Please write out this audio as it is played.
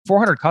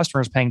400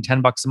 customers paying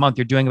 $10 a month,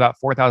 you're doing about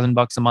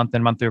 $4,000 a month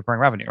in monthly recurring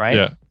revenue, right?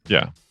 Yeah.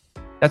 Yeah.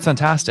 That's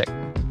fantastic.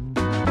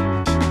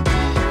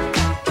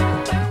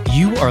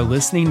 You are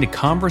listening to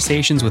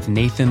Conversations with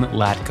Nathan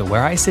Latka,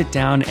 where I sit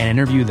down and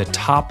interview the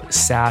top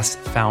SaaS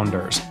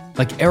founders,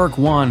 like Eric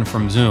Yuan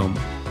from Zoom.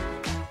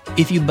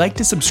 If you'd like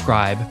to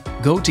subscribe,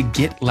 go to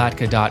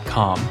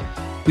getlatka.com.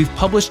 We've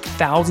published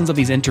thousands of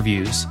these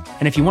interviews,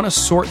 and if you want to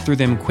sort through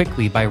them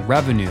quickly by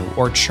revenue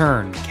or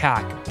churn,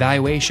 CAC,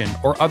 valuation,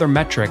 or other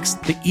metrics,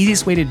 the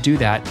easiest way to do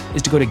that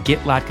is to go to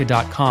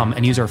getlatka.com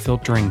and use our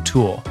filtering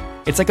tool.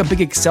 It's like a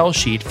big Excel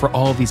sheet for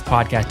all of these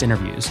podcast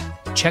interviews.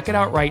 Check it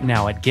out right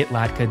now at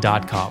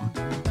getlatka.com.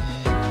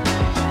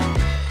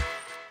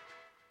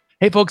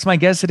 Hey folks, my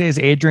guest today is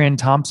Adrian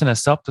Thompson, a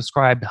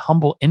self-described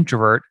humble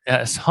introverted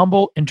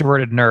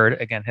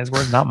nerd. Again, his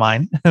words, not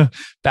mine.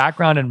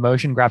 Background in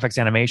motion graphics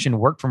animation,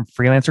 worked from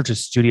freelancer to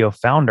studio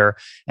founder,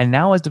 and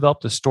now has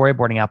developed a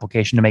storyboarding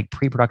application to make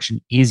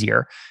pre-production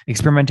easier,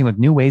 experimenting with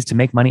new ways to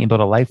make money and build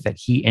a life that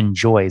he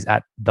enjoys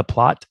at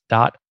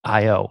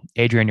theplot.io.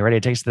 Adrian, you ready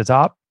to take us to the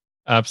top?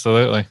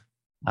 Absolutely.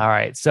 All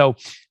right. So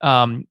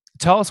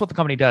tell us what the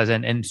company does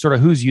and sort of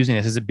who's using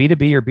this. Is it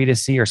B2B or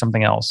B2C or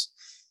something else?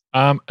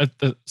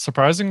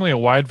 Surprisingly, a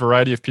wide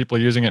variety of people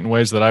using it in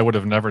ways that I would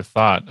have never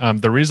thought.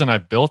 The reason I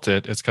built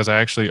it is because I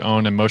actually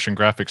own a motion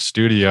graphics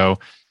studio.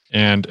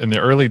 And in the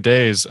early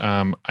days,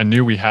 I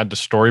knew we had to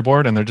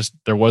storyboard and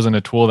there wasn't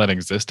a tool that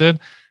existed.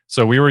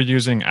 So we were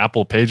using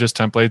Apple Pages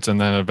templates and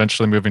then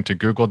eventually moving to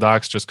Google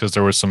Docs just because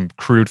there was some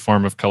crude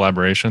form of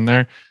collaboration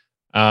there.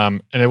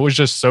 And it was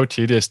just so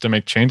tedious to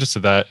make changes to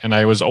that. And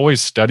I was always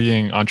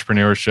studying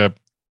entrepreneurship.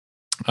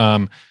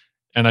 And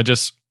I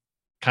just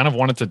kind of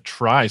wanted to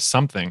try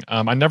something.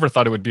 I never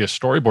thought it would be a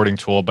storyboarding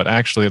tool, but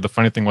actually the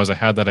funny thing was I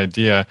had that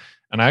idea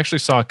and I actually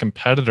saw a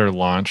competitor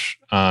launch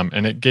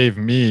and it gave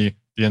me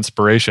the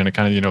inspiration. It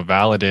kind of,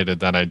 validated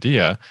that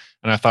idea.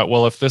 And I thought,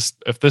 well, if this,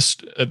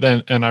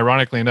 then, and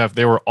ironically enough,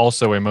 they were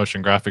also a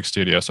motion graphics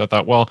studio. So I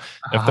thought, well,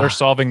 if they're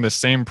solving the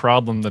same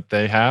problem that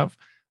they have,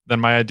 then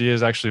my idea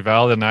is actually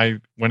valid. And I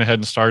went ahead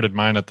and started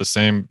mine at the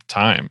same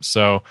time.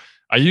 So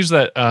I use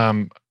that,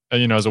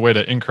 as a way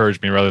to encourage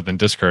me rather than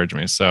discourage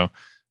me. So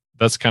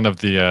that's kind of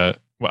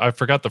I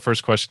forgot the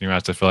first question you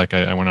asked. I feel like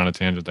I went on a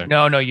tangent there.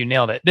 No, you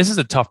nailed it. This is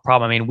a tough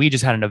problem. I mean, we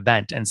just had an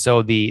event. And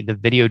so the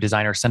video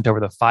designer sent over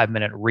the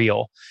 5-minute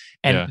reel.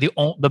 And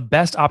the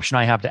best option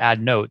I have to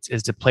add notes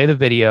is to play the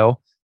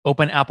video,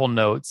 open Apple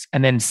Notes,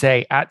 and then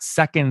say at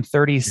second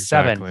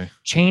 37,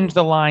 change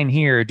the line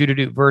here,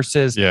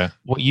 versus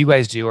what you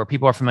guys do, or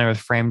people are familiar with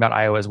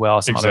Frame.io as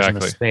well, some others in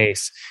the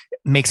space. It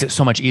makes it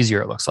so much easier,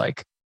 it looks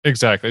like.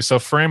 Exactly. So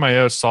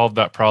Frame.io solved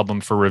that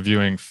problem for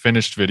reviewing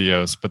finished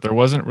videos, but there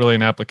wasn't really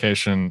an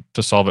application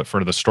to solve it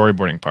for the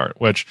storyboarding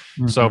part, which,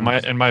 so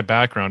in my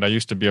background, I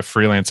used to be a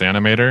freelance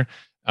animator.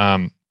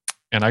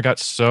 And I got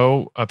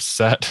so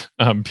upset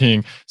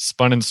being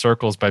spun in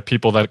circles by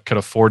people that could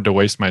afford to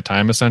waste my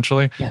time,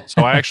 essentially.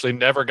 So I actually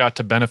never got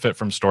to benefit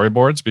from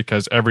storyboards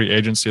because every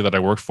agency that I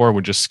worked for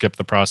would just skip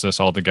the process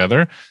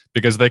altogether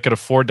because they could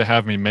afford to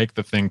have me make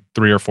the thing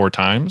 3 or 4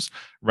 times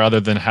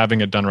rather than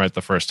having it done right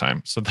the first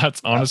time. So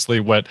that's honestly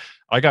what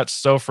I got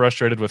so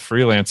frustrated with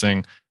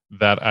freelancing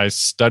that I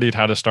studied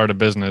how to start a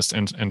business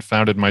and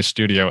founded my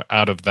studio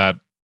out of that.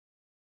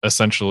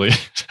 Essentially,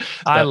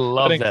 I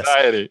love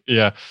anxiety. This.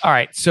 Yeah. All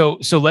right. So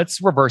let's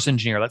reverse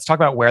engineer. Let's talk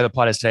about where the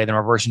plot is today, then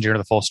reverse engineer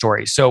the full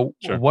story. So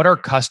what are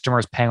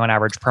customers paying on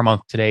average per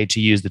month today to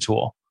use the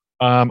tool?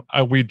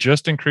 We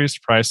just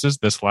increased prices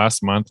this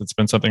last month. It's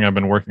been something I've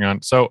been working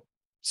on. So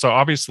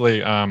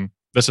obviously,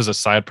 this is a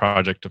side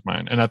project of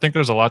mine. And I think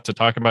there's a lot to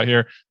talk about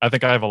here. I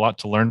think I have a lot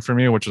to learn from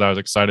you, which is I was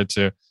excited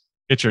to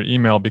get your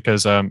email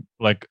because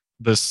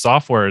this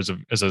software is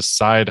a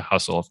side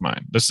hustle of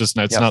mine. It's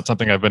not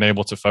something I've been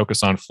able to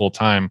focus on full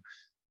time.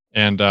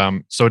 And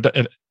so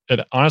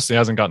it honestly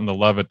hasn't gotten the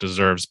love it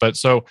deserves. But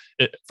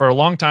for a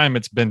long time,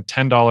 it's been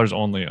 $10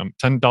 only,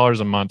 $10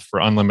 a month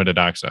for unlimited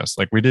access.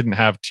 Like we didn't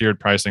have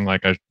tiered pricing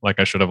like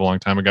I should have a long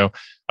time ago.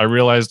 I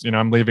realized,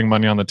 I'm leaving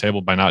money on the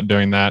table by not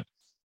doing that.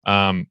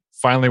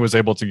 Finally was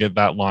able to get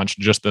that launched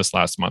just this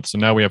last month. So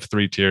now we have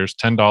 3 tiers,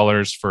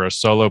 $10 for a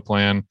solo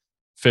plan,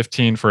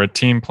 $15 for a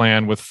team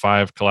plan with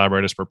 5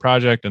 collaborators per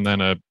project, and then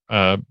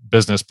a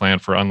business plan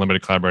for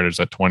unlimited collaborators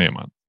at $20 a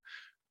month.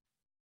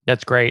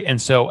 That's great.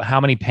 And so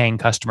how many paying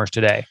customers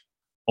today?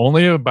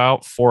 Only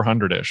about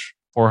 400-ish.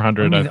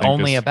 400, I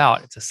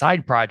think. It's a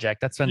side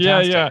project. That's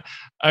fantastic. Yeah.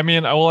 I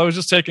mean, I was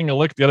just taking a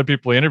look at the other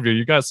people we interviewed.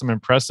 You got some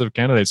impressive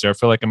candidates here. I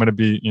feel like I'm going to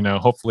be,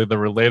 hopefully the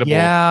relatable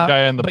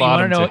guy in the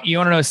bottom. You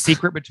want to know a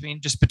secret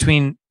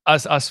between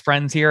us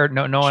friends here?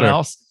 No one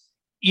else.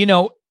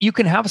 You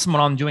can have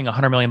someone on doing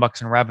 $100 million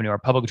in revenue or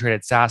publicly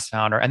traded SaaS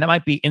founder, and that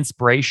might be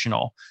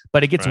inspirational,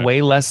 but it gets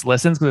way less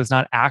listens because it's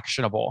not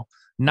actionable.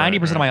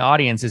 90% of my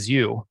audience is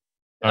you.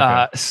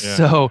 Okay.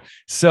 So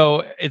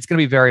it's going to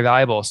be very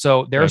valuable.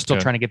 So they're still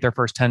trying to get their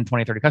first 10,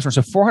 20, 30 customers.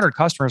 So 400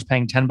 customers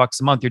paying $10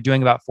 a month, you're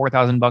doing about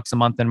 $4,000 a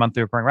month in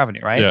monthly recurring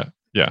revenue, right?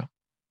 Yeah.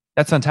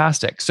 That's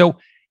fantastic. So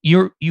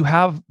You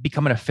have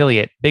become an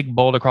affiliate, big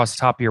bold across the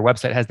top of your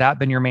website. Has that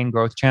been your main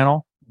growth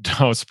channel?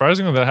 No,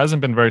 surprisingly, that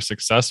hasn't been very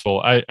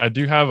successful. I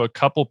do have a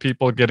couple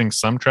people getting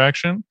some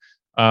traction,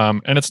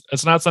 and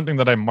it's not something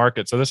that I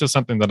market. So this is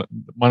something that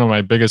one of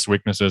my biggest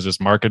weaknesses is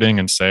marketing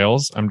and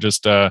sales. I'm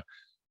just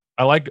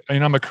I like,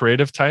 I'm a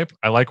creative type.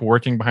 I like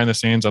working behind the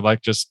scenes. I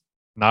like just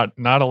not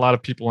a lot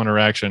of people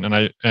interaction,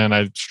 and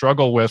I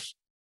struggle with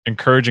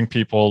encouraging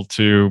people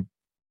to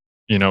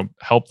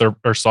help their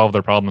or solve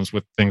their problems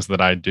with things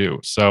that I do.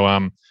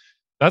 So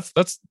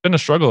that's been a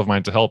struggle of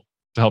mine to help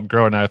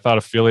grow. And I thought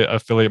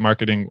affiliate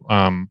marketing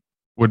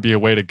would be a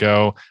way to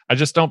go.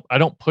 I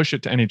don't push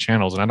it to any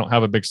channels, and I don't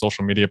have a big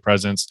social media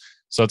presence.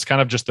 So it's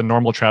kind of just the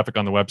normal traffic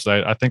on the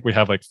website. I think we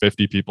have like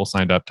 50 people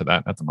signed up to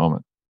that at the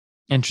moment.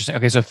 Interesting.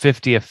 Okay, so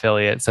 50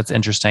 affiliates. That's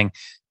interesting.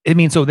 I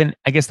mean, so then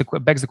I guess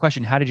begs the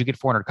question: how did you get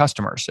 400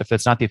 customers if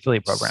it's not the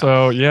affiliate program?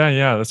 So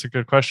yeah, that's a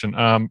good question.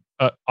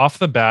 Off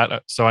the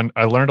bat,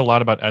 I learned a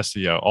lot about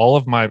SEO. All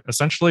of my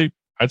essentially,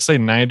 I'd say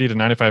 90 to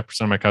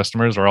 95% of my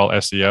customers are all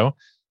SEO.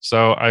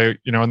 So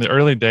in the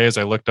early days,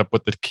 I looked up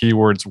what the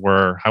keywords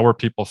were. How were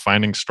people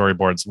finding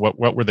storyboards?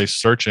 What were they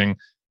searching?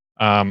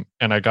 And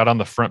I got on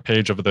the front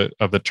page of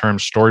the term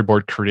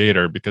storyboard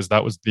creator because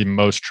that was the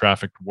most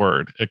trafficked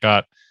word. It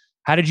got.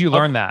 How did you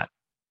learn that?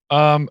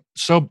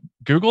 So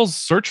Google's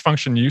search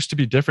function used to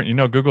be different.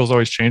 Google's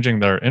always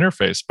changing their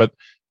interface, but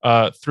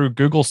through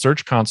Google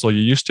Search Console,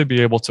 you used to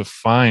be able to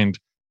find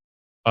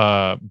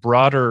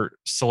broader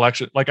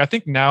selection. Like I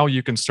think now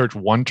you can search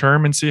one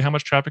term and see how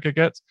much traffic it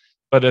gets.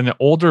 But in the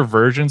older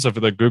versions of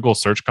the Google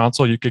Search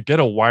Console, you could get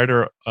a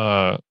wider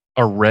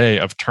array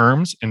of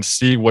terms and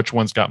see which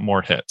ones got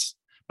more hits.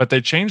 But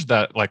they changed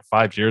that like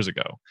 5 years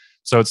ago.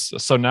 So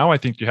now I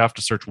think you have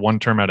to search one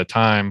term at a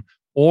time,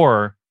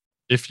 or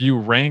if you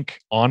rank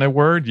on a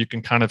word, you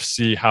can kind of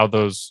see how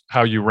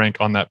you rank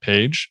on that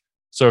page.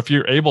 So if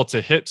you're able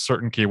to hit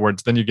certain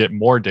keywords, then you get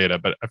more data.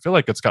 But I feel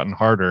like it's gotten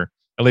harder,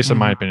 at least in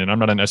my opinion. I'm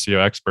not an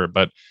SEO expert,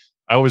 but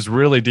I was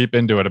really deep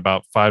into it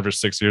about 5 or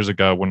 6 years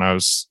ago when I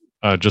was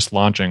just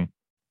launching.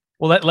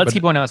 Well, let's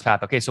keep going down this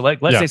path. Okay, so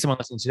let's say someone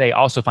listening today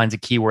also finds a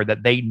keyword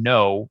that they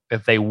know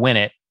if they win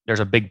it, there's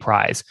a big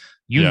prize.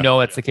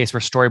 It's the case for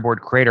storyboard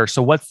creator.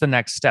 So what's the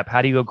next step?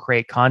 How do you go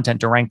create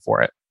content to rank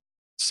for it?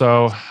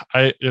 So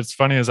it's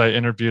funny, as I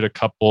interviewed a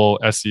couple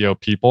SEO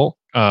people,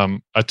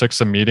 I took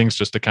some meetings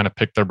just to kind of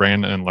pick their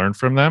brain and learn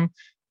from them.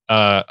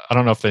 I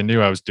don't know if they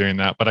knew I was doing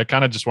that, but I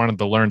kind of just wanted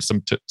to learn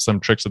some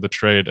tricks of the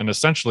trade and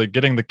essentially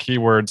getting the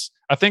keywords.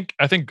 I think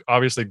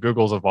obviously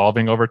Google's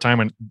evolving over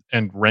time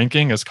and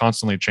ranking is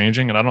constantly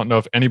changing. And I don't know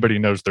if anybody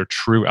knows their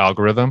true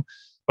algorithm,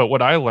 but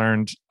what I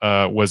learned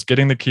was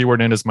getting the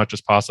keyword in as much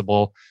as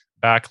possible,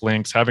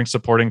 backlinks, having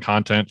supporting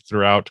content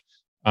throughout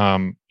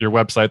your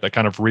website that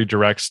kind of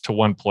redirects to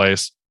one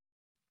place,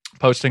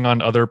 posting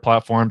on other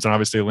platforms, and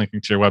obviously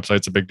linking to your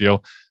website is a big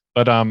deal.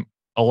 But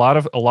a lot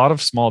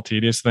of small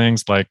tedious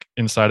things, like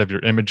inside of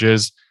your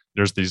images,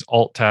 there's these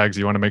alt tags.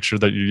 You want to make sure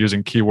that you're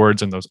using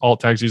keywords in those alt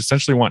tags. You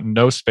essentially want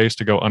no space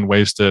to go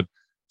unwasted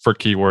for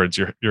keywords.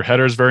 Your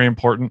header is very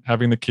important,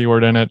 having the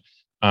keyword in it.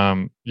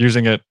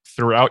 Using it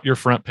throughout your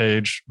front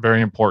page,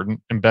 very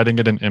important. Embedding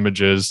it in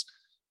images.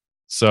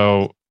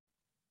 So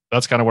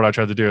that's kind of what I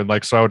tried to do.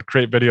 So I would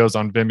create videos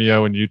on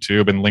Vimeo and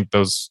YouTube and link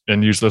those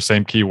and use those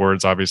same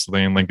keywords,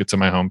 obviously, and link it to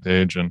my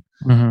homepage. And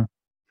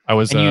I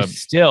was, and you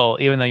still,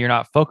 even though you're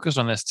not focused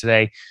on this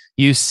today,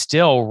 you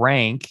still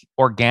rank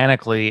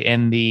organically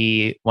in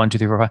the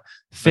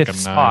 5th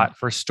spot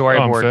for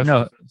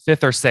storyboard.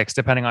 Fifth or sixth,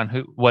 depending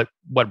on what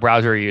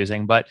browser you're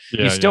using. But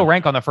you still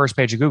rank on the first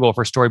page of Google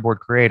for storyboard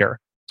creator.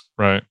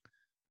 Right.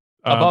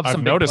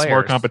 I've noticed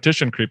more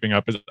competition creeping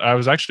up. I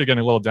was actually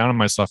getting a little down on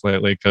myself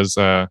lately because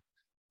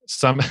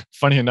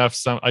funny enough,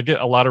 I get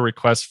a lot of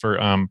requests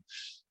for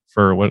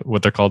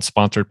what they're called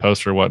sponsored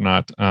posts or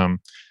whatnot.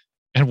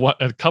 And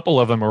a couple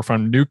of them were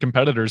from new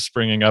competitors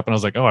springing up, and I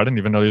was like, oh, I didn't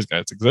even know these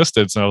guys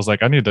existed. So I was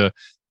like, I need to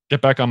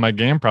get back on my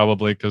game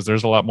probably because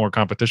there's a lot more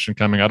competition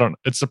coming.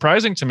 It's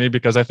surprising to me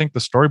because I think the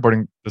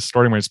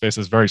storyboarding space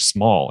is very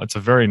small. It's a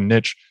very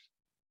niche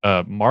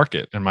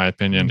market, in my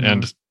opinion. Mm-hmm.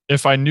 And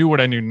if I knew what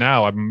I knew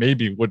now, I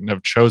maybe wouldn't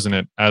have chosen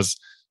it as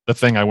the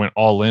thing I went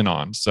all in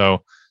on.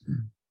 So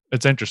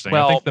it's interesting.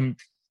 Well, I think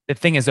the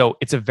thing is, though,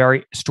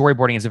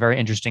 storyboarding is a very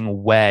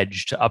interesting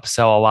wedge to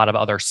upsell a lot of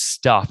other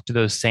stuff to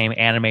those same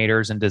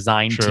animators and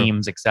design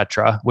teams,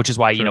 etc. Which is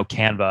why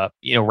Canva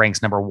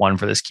ranks number 1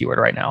 for this keyword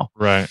right now.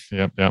 Right.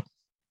 Yep.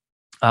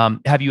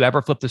 Have you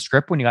ever flipped the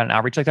script when you got an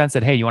outreach like that and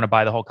said, "Hey, you want to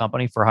buy the whole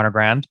company for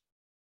 $100,000?"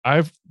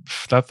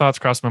 That thought's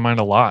crossed my mind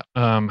a lot.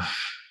 When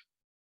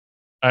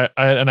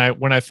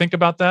I think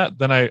about that,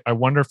 then I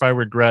wonder if I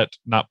regret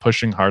not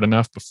pushing hard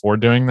enough before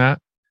doing that.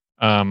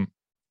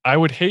 I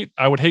would hate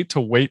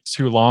to wait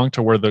too long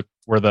to where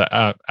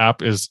the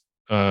app is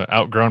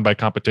outgrown by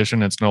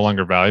competition and it's no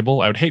longer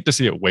valuable. I would hate to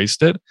see it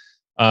wasted.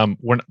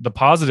 When the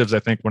positives,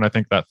 when I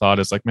think that thought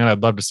is like, man,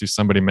 I'd love to see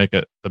somebody make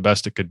it the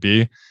best it could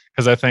be,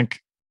 because I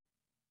think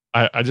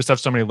I just have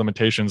so many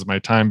limitations, my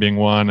time being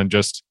one, and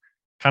just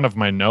kind of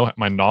my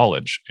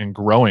knowledge in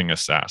growing a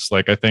SaaS.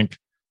 Like I think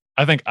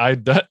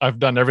I've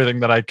done everything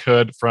that I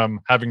could, from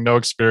having no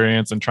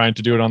experience and trying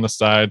to do it on the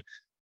side.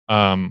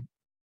 Um,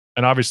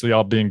 and obviously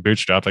all being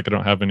bootstrapped, like I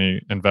don't have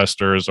any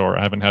investors or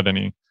I haven't had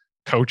any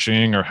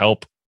coaching or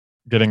help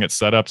getting it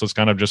set up. So it's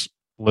kind of just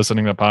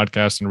listening to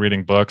podcasts and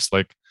reading books,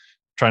 like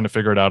trying to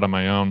figure it out on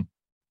my own.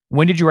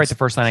 When did you write the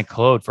first line of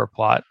code for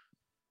Plot?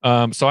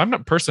 So I'm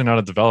not personally not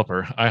a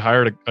developer. I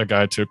hired a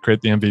guy to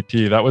create the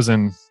MVP. That was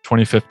in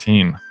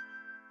 2015.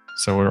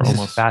 So we're This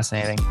almost is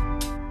fascinating.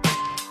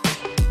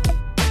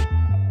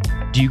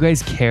 Do you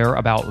guys care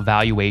about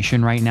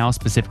valuation right now,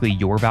 specifically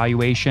your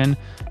valuation?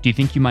 Do you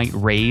think you might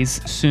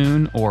raise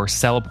soon or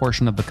sell a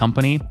portion of the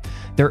company?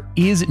 There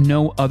is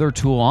no other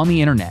tool on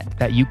the internet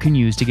that you can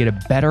use to get a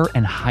better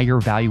and higher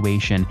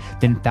valuation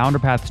than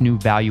FounderPath's new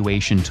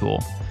valuation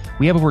tool.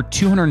 We have over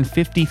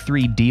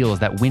 253 deals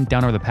that went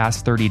down over the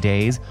past 30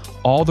 days,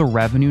 all the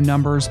revenue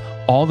numbers,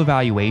 all the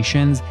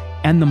valuations,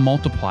 and the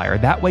multiplier.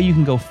 That way you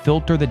can go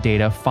filter the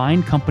data,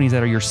 find companies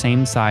that are your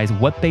same size,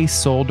 what they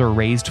sold or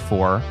raised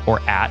for or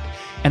at,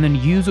 and then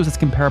use those as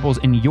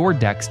comparables in your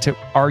decks to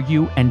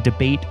argue and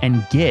debate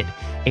and get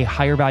a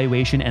higher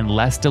valuation and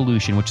less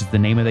dilution, which is the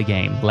name of the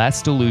game,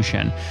 less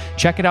dilution.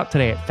 Check it out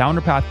today at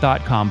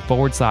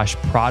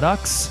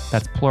founderpath.com/products,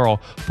 that's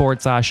plural,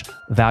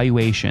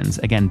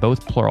 /valuations. Again,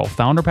 both plural,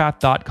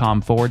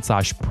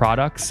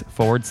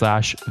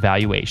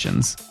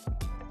 founderpath.com/products/valuations.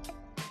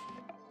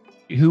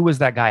 Who was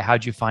that guy?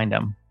 How'd you find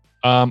him?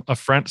 A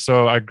friend.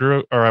 So I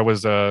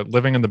was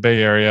living in the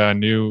Bay Area. I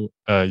knew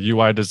a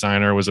UI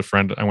designer was a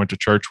friend I went to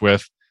church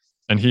with,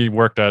 and he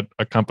worked at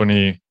a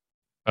company,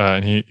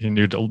 and he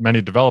knew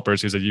many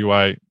developers. He's a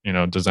UI,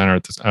 designer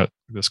at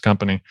this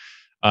company,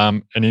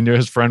 and he knew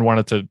his friend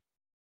wanted to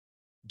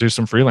do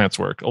some freelance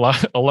work. A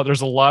lot.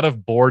 There's a lot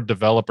of bored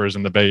developers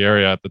in the Bay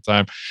Area at the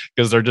time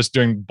because they're just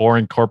doing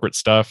boring corporate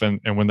stuff, and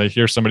when they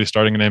hear somebody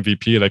starting an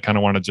MVP, they kind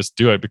of want to just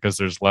do it because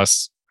there's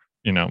less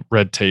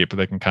red tape.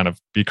 They can kind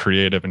of be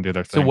creative and do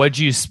their thing. So what'd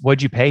you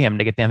pay him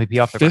to get the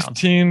MVP off the ground?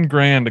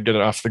 $15,000 to get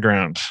it off the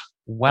ground.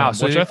 Wow.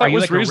 Which I thought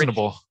was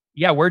reasonable.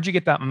 Yeah. Where'd you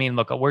get that? I mean,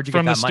 look, where'd you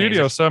From get the that money?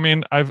 studio. So, I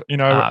mean, I've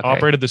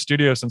operated the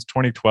studio since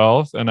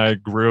 2012 and I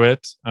grew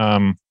it.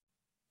 And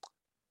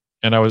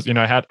I was,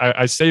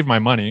 I saved my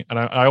money, and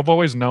I've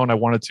always known I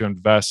wanted to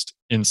invest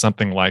in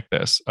something like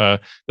this.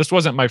 This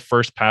wasn't my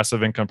first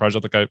passive income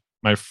project.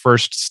 My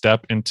first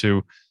step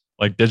into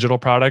like digital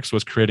products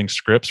was creating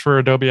scripts for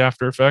Adobe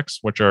After Effects,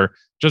 which are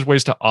just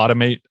ways to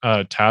automate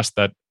tasks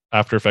that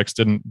After Effects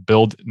didn't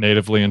build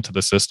natively into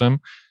the system.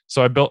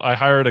 So I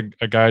hired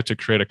a guy to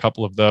create a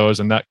couple of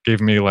those, and that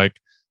gave me like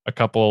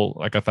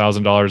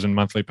 $1,000 in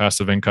monthly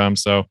passive income.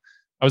 So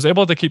I was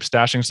able to keep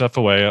stashing stuff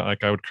away.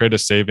 Like I would create a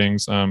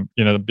savings.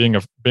 Being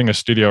a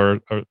studio or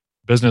a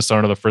business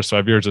owner the first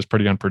 5 years is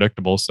pretty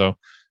unpredictable. So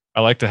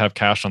I like to have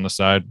cash on the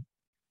side,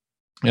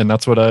 and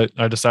that's what I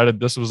decided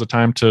this was a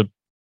time to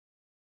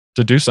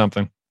do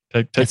something,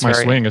 take my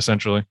swing,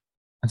 essentially.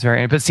 That's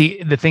very, but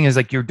see, the thing is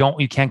like you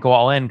can't go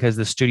all in because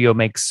the studio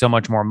makes so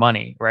much more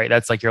money, right?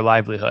 That's like your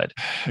livelihood.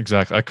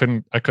 Exactly. I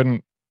couldn't.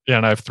 Yeah,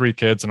 and I have 3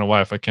 kids and a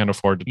wife. I can't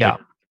afford to take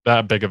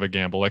that big of a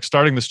gamble. Like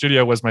starting the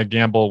studio was my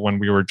gamble when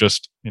we were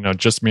just me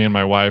and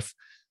my wife.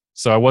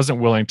 So I wasn't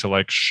willing to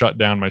like shut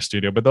down my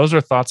studio. But those are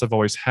thoughts I've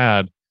always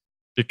had,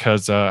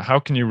 because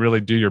how can you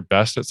really do your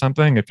best at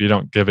something if you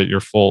don't give it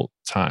your full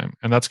time?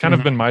 And that's kind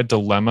of been my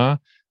dilemma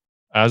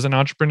as an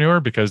entrepreneur,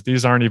 because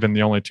these aren't even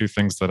the only 2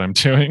 things that I'm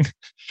doing.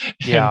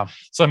 Yeah.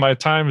 So my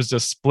time is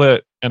just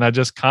split, and I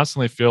just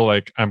constantly feel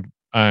like I'm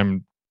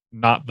kind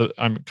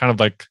of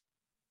like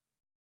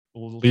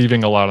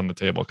leaving a lot on the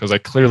table because I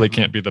clearly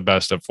can't be the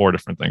best at 4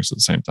 different things at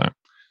the same time.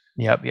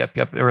 Yep.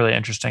 Really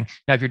interesting.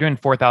 Now, if you're doing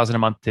 $4,000 a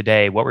month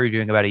today, what were you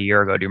doing about a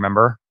year ago? Do you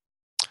remember?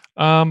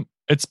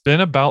 It's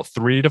been about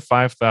 3,000 to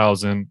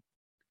 5,000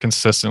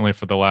 consistently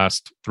for the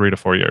last 3 to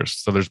 4 years.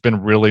 So there's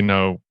been really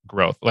no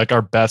growth. Like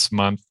our best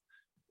month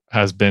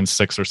has been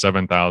 6,000 or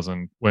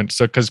 7,000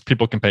 because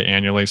people can pay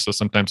annually. So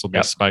sometimes there'll be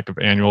a spike of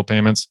annual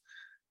payments.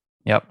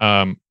 Yep.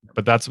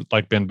 But that's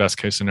like been best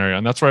case scenario.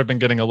 And that's where I've been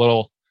getting a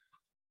little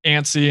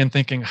antsy and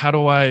thinking, how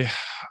do I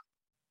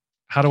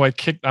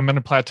kick? I'm in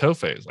a plateau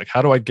phase. Like,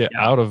 how do I get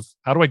how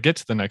do I get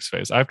to the next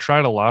phase? I've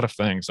tried a lot of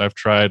things. I've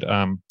tried,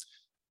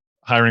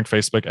 hiring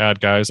Facebook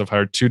ad guys. I've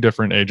hired 2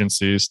 different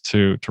agencies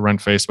to run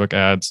Facebook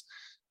ads.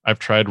 I've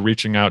tried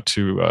reaching out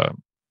to,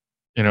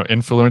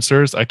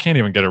 influencers. I can't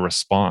even get a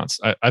response.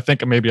 I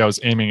think maybe I was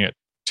aiming at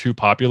too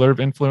popular of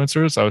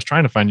influencers. I was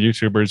trying to find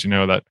YouTubers,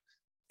 that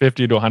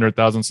 50 to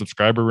 100,000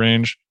 subscriber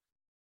range.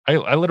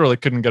 I literally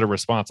couldn't get a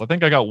response. I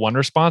think I got 1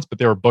 response, but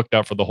they were booked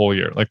out for the whole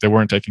year. Like they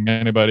weren't taking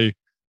anybody.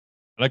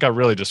 And I got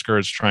really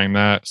discouraged trying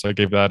that. So I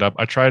gave that up.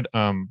 I tried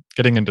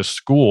getting into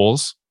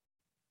schools.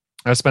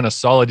 I spent a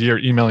solid year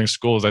emailing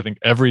schools, I think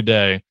every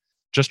day,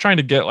 just trying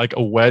to get like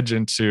a wedge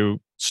into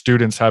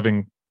students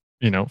having,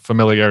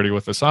 familiarity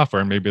with the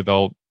software. And maybe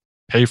they'll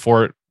pay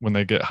for it when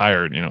they get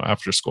hired,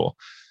 after school.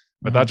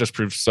 But that just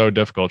proved so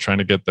difficult. Trying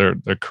to get their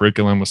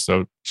curriculum was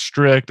so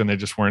strict, and they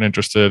just weren't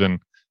interested in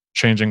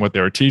changing what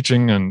they were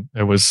teaching. And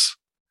I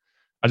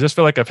just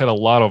feel like I've hit a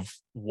lot of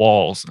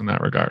walls in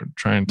that regard,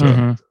 trying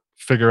to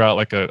figure out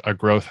like a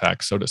growth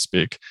hack, so to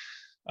speak.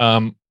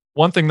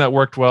 One thing that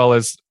worked well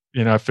is,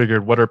 I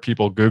figured, what are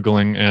people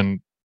Googling? And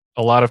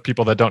a lot of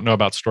people that don't know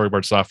about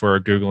storyboard software are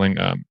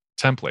Googling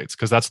templates,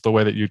 because that's the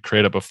way that you'd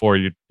create it before.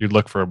 You'd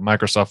look for a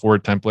Microsoft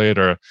Word template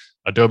or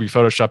Adobe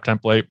Photoshop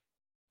template.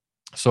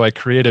 So I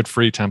created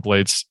free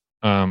templates,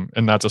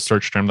 and that's a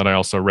search term that I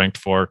also ranked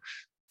for.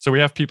 So we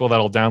have people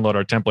that'll download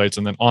our templates,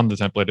 and then on the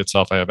template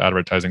itself, I have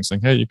advertising saying,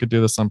 "Hey, you could do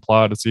this on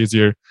Plot. It's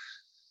easier."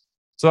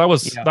 So that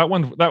was that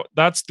one.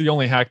 That's the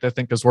only hack that I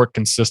think has worked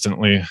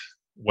consistently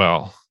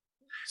well.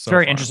 It's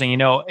very interesting,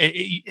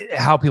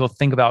 how people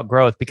think about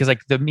growth, because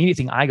like the immediate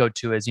thing I go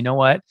to is,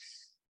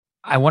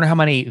 I wonder how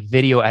many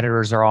video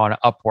editors are on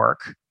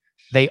Upwork.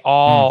 They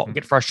all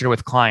get frustrated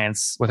with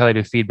clients with how they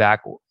do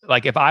feedback.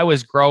 Like if I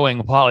was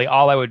growing Plotly,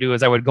 all I would do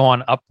is I would go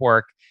on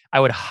Upwork. I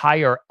would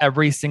hire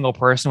every single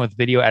person with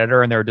video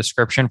editor in their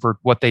description for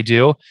what they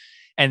do,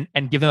 and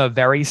give them a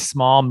very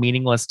small,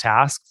 meaningless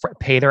task,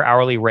 pay their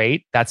hourly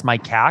rate. That's my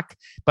CAC,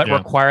 but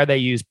require they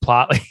use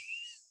Plotly.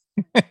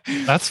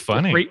 That's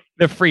funny.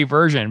 The free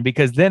version,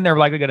 because then they're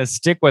likely going to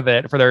stick with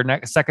it for their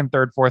next, second,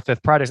 third, fourth,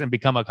 fifth projects and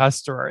become a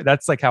customer.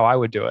 That's like how I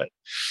would do it.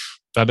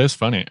 That is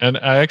funny. And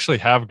I actually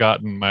have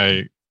gotten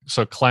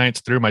clients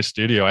through my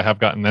studio, I have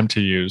gotten them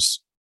to use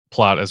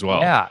Plot as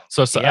well. Yeah.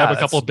 So I have a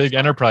couple of big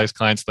enterprise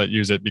clients that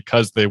use it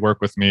because they work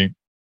with me,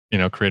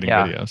 creating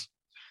videos.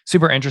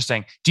 Super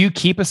interesting. Do you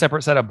keep a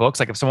separate set of books?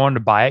 Like if someone wanted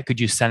to buy it, could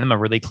you send them a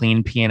really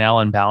clean P&L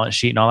and balance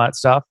sheet and all that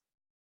stuff?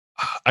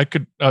 I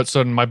could.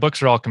 So my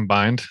books are all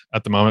combined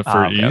at the moment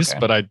for ease,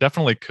 but I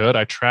definitely could.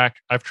 I've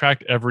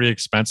tracked every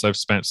expense I've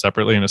spent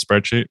separately in a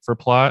spreadsheet for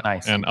Plot.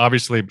 Nice. And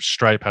obviously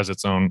Stripe has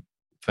its own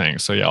thing.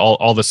 So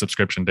all the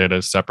subscription data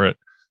is separate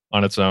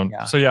on its own.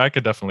 Yeah. So I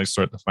could definitely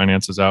sort the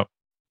finances out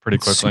pretty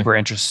quickly. Super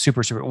interesting.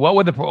 Super. What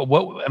would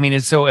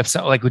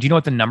would you know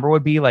what the number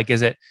would be? Like,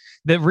 is it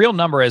the real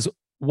number is,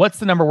 what's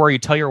the number where you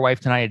tell your wife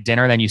tonight at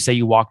dinner, then you say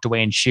you walked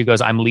away and she goes,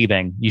 "I'm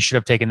leaving. You should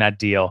have taken that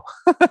deal."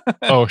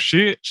 Oh,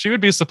 she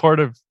would be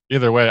supportive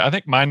either way. I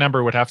think my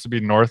number would have to be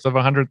north of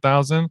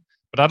 100,000,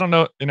 but I don't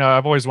know.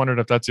 I've always wondered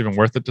if that's even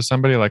worth it to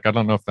somebody. Like, I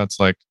don't know if that's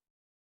like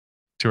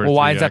 2 or 3.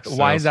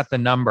 Why is that the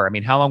number? I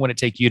mean, how long would it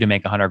take you to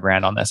make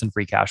 $100,000 on this in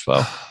free cash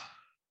flow?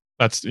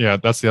 That's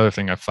the other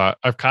thing I've thought.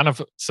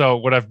 So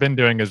what I've been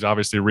doing is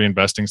obviously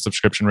reinvesting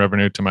subscription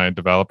revenue to my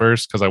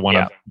developers because I want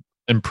to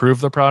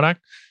improve the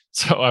product.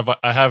 So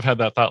I have had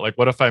that thought, like,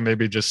 what if I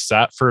maybe just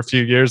sat for a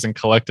few years and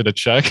collected a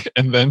check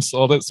and then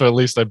sold it? So at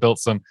least I built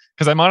some,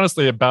 because I'm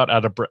honestly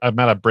I'm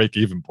at a break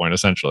even point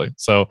essentially.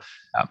 So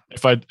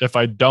if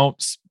I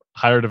don't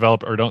hire a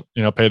developer or don't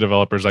pay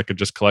developers, I could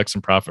just collect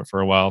some profit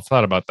for a while. I've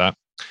thought about that.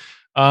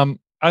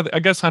 I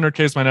guess 100K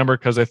is my number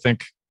because I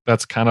think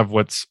that's kind of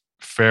what's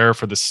fair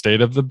for the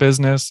state of the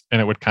business, and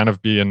it would kind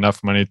of be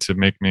enough money to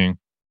make me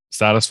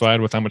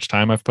satisfied with how much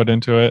time I've put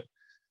into it.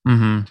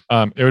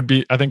 It would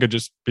be, I think, it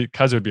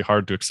would be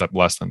hard to accept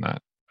less than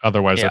that.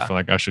 Otherwise, I feel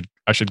like I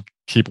should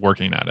keep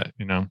working at it.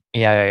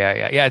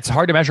 Yeah. It's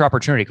hard to measure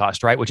opportunity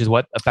cost, right? Which is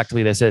what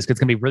effectively this is. 'Cause it's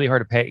gonna be really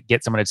hard to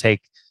get someone to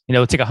take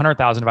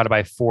 100,000 divided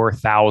by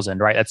 4,000,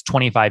 right? That's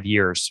 25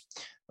 years,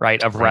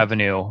 right, of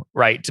revenue,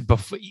 right?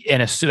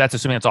 And that's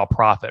assuming it's all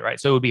profit, right?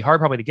 So it would be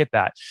hard probably to get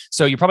that.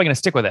 So you're probably going to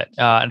stick with it,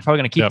 and probably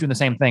going to keep doing the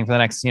same thing for the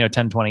next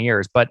 10, 20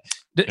 years. But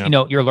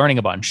you're learning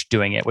a bunch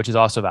doing it, which is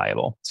also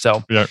valuable.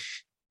 So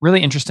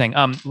really interesting.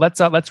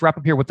 Let's wrap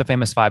up here with the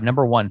famous 5.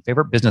 Number 1,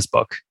 favorite business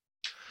book.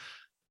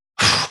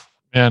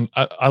 And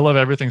I love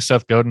everything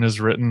Seth Godin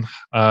has written.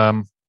 I'd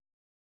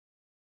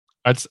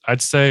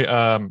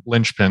say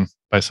Linchpin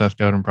by Seth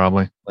Godin,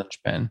 probably.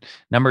 Linchpin.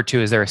 Number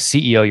 2, is there a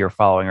CEO you're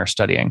following or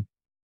studying?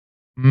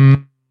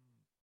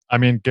 I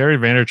mean, Gary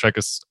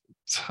Vaynerchuk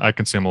I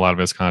consume a lot of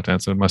his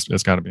content, so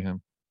it's got to be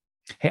him.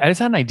 Hey, I just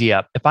had an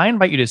idea. If I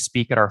invite you to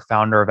speak at our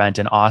founder event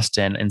in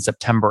Austin in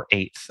September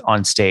 8th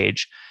on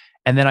stage,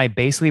 and then I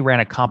basically ran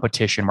a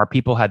competition where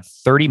people had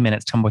 30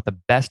 minutes to come up with the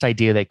best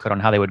idea they could on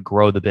how they would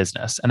grow the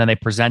business. And then they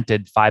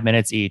presented 5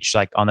 minutes each,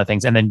 like on the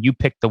things. And then you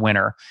picked the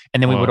winner.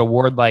 And then we would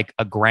award like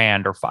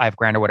 $1,000 or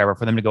 $5,000 or whatever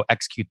for them to go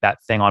execute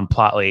that thing on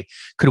Plotly.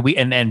 Could we,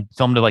 and then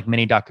filmed a like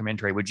mini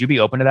documentary. Would you be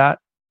open to that?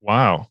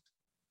 Wow.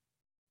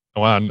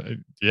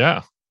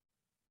 Yeah.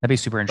 That'd be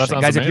super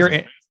interesting. Guys,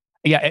 amazing.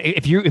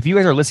 If you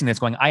guys are listening to this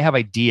going, I have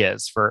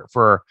ideas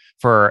for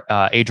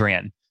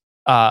Adrian,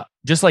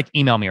 just like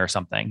email me or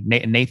something,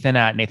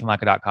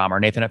 Nathan@nathanlatka.com or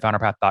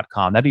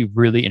Nathan@founderpath.com. That'd be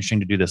really interesting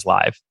to do this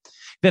live.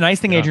 The nice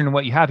thing, Adrian,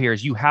 what you have here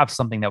is you have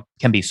something that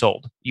can be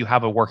sold. You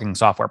have a working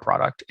software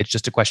product. It's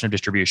just a question of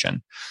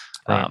distribution.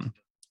 Right.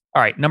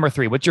 All right. Number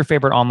 3, what's your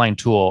favorite online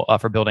tool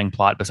for building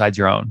Plot besides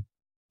your own?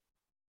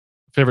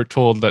 Favorite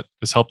tool that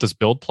has helped us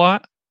build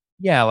Plot?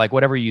 Yeah, like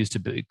whatever you use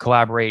to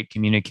collaborate,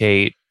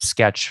 communicate,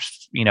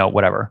 sketch,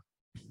 whatever.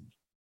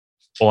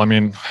 Well, I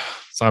mean,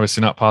 it's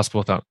obviously not possible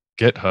without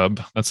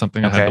GitHub. That's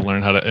something I had to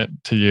learn how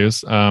to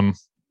use. I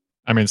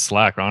mean,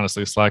 Slack,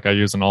 honestly, I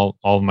use in all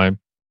of my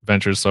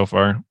ventures so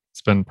far.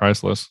 It's been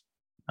priceless.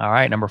 All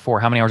right. Number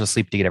 4, how many hours of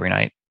sleep do you get every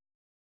night?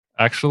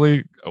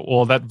 Actually,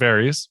 well, that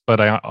varies, but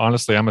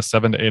honestly, I'm a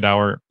 7 to 8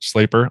 hour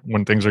sleeper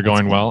when things are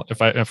going well.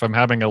 If I'm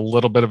having a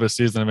little bit of a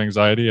season of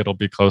anxiety, it'll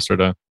be closer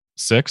to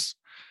 6.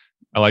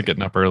 I like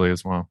getting up early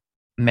as well.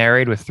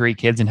 Married with 3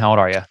 kids, and how old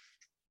are you?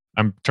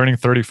 I'm turning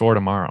 34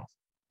 tomorrow.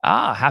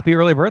 Happy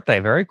early birthday.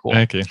 Very cool.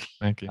 Thank you.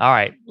 Thank you. All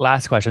right.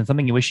 Last question.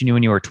 Something you wish you knew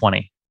when you were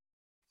 20.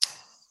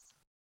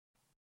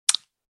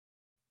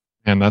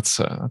 And that's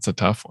a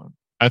tough one.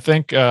 I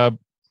think I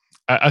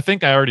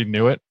already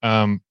knew it.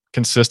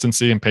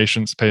 Consistency and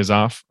patience pays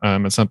off.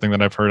 It's something that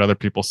I've heard other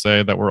people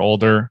say that were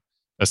older,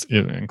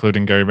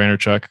 including Gary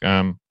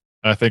Vaynerchuk.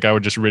 I think I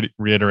would just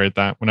reiterate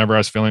that whenever I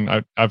was feeling,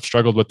 I've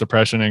struggled with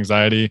depression,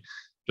 anxiety,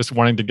 just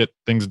wanting to get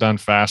things done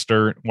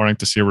faster, wanting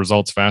to see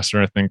results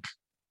faster. I think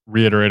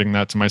reiterating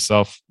that to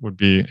myself would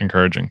be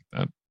encouraging.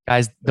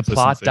 Guys,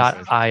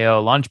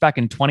 theplot.io launched back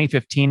in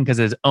 2015 because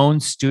his own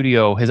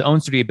studio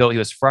built. He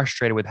was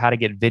frustrated with how to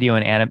get video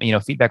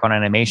and feedback on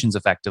animations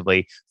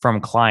effectively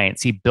from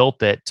clients. He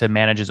built it to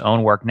manage his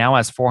own work. Now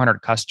has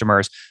 400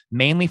 customers,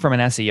 mainly from an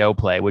SEO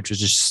play, which was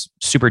just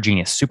super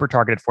genius, super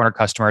targeted 400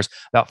 customers,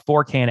 about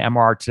 4K in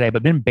MRR today,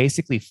 but been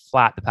basically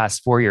flat the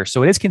past 4 years.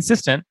 So it is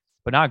consistent,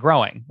 but not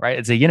growing, right?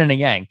 It's a yin and a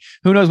yang.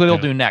 Who knows what he'll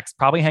do next?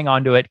 Probably hang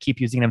on to it,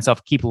 keep using it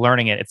himself, keep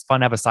learning it. It's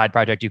fun to have a side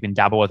project you can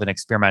dabble with and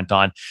experiment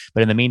on.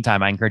 But in the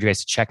meantime, I encourage you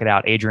guys to check it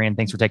out. Adrian,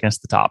 thanks for taking us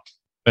to the top.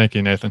 Thank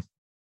you, Nathan.